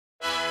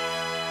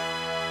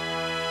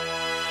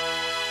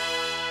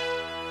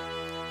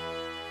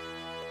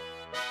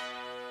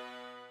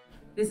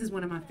This is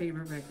one of my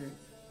favorite records.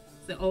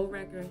 It's an old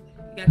record.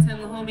 We got 10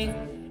 little homies,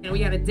 and we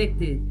got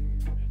Addicted.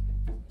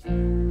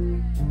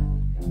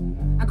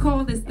 I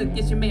call this the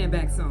Get Your Man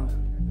Back song.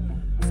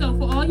 So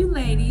for all you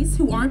ladies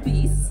who aren't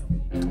beasts,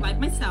 like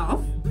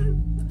myself,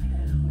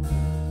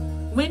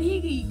 when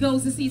he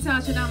goes to see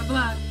Tasha down the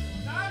block,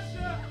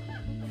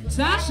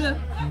 Tasha,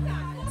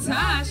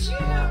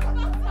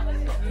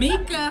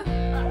 Mika,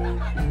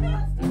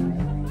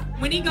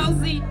 when he goes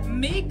see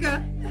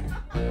Mika,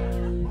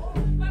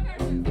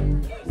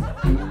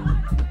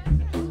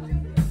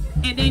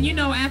 and then you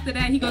know after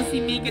that he go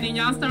see Mika, then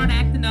y'all start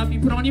acting up, you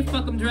put on your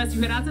fucking dress,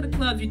 you head out to the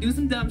clubs, you do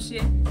some dumb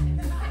shit.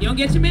 You don't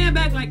get your man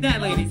back like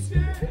that, ladies.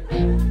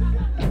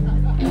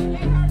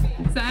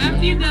 So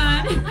after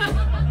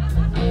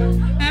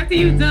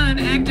you're done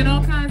acting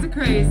all kinds of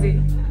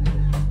crazy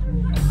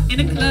in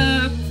the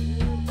club,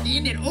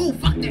 and then, oh,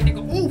 fuck that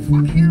nigga, oh,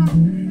 fuck him.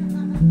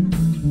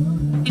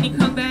 And he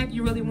come back,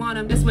 you really want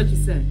him, this is what you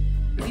say.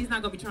 He's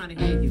not gonna be trying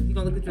to hit you. He's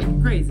gonna look at you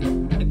crazy.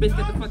 Like, bitch,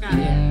 get the fuck out of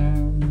here.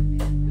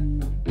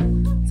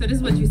 So this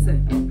is what you say.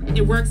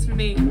 It works for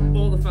me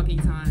all the fucking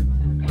time.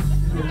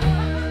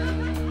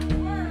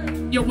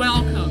 You're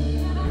welcome.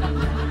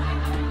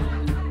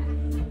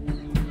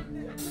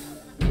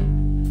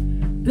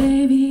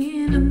 Baby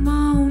in the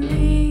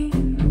morning,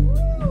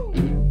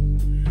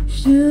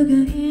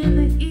 sugar in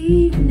the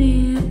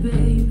evening,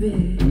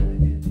 baby.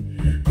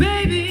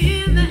 Baby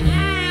in the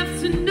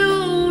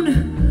afternoon,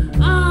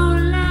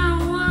 all I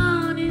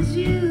want is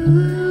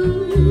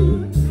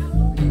you.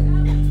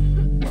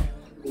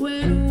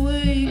 When I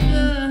wake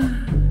up,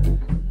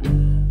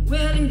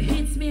 well, it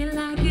hits me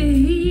like a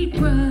heat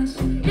rush.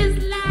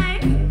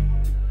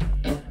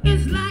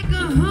 It's like a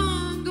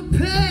hunger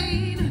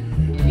pain,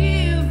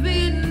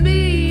 giving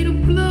me the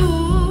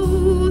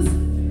blues.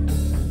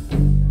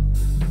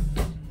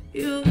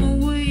 You're my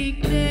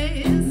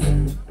weakness.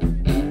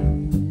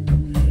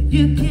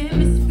 You kept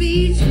me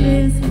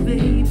speechless,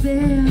 baby.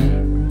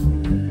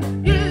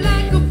 You're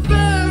like a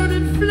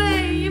burning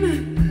flame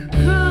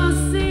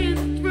coursing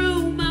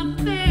through my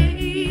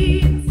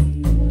veins.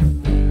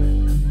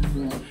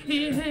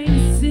 It ain't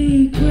a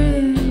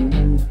secret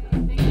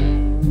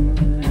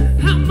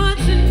how much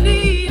I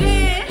need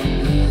it.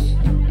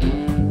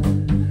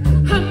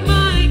 I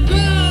might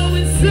go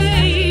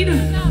insane.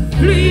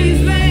 Please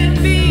let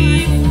me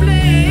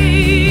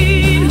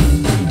explain.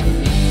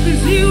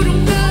 'Cause you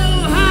don't know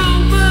how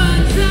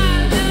much I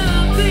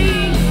love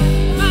thee.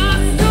 My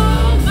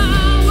soul, my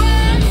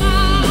word, my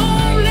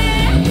only.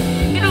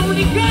 And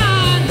only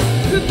God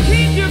could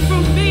keep you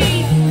from me.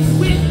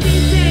 With me,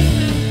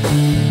 baby,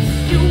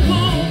 you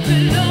won't be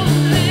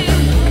lonely.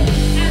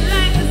 And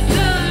like the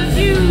sun,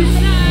 you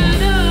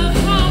shine up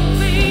on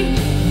me.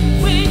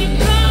 When you're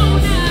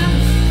gone,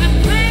 I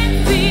can't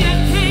see, I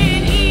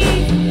can't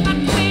eat, I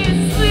can't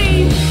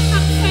sleep,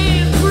 I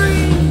can't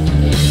breathe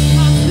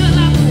until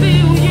I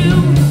feel you.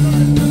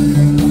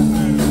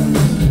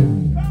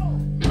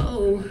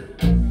 Oh,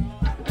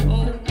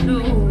 oh no,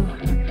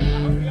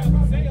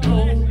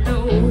 oh no,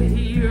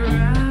 here I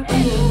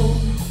go.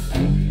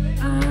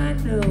 I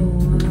know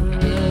I'm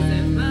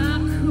losing my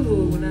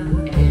cool now.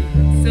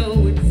 So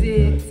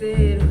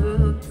addicted,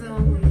 hooked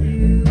on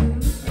you.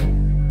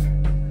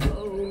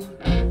 Oh,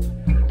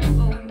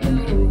 oh no,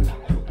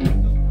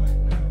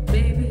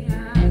 baby, I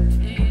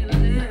can't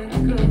let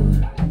go.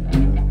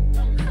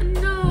 I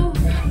know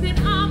that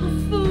I'm a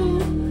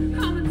fool,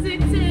 I'm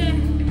addicted.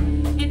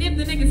 And if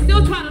the nigga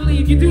still trying to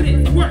leave, you do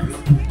this, it works.